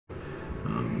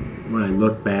when I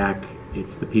look back,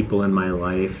 it's the people in my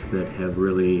life that have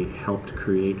really helped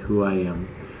create who I am.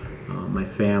 My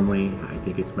family, I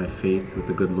think it's my faith with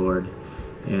the good Lord,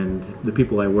 and the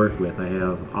people I work with. I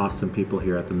have awesome people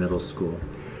here at the middle school.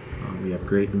 We have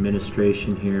great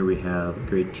administration here. We have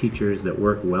great teachers that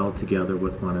work well together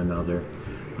with one another.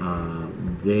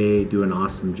 They do an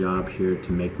awesome job here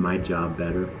to make my job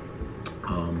better.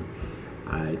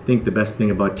 I think the best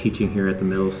thing about teaching here at the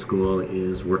middle school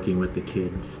is working with the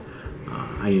kids.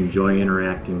 I enjoy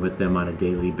interacting with them on a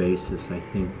daily basis. I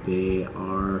think they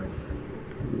are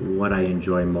what I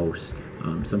enjoy most.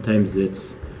 Sometimes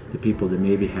it's the people that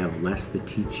maybe have less to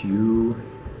teach you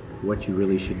what you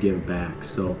really should give back.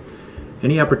 So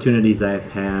any opportunities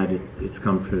I've had, it's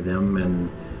come through them,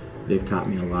 and they've taught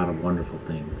me a lot of wonderful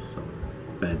things. So,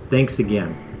 but thanks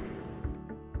again.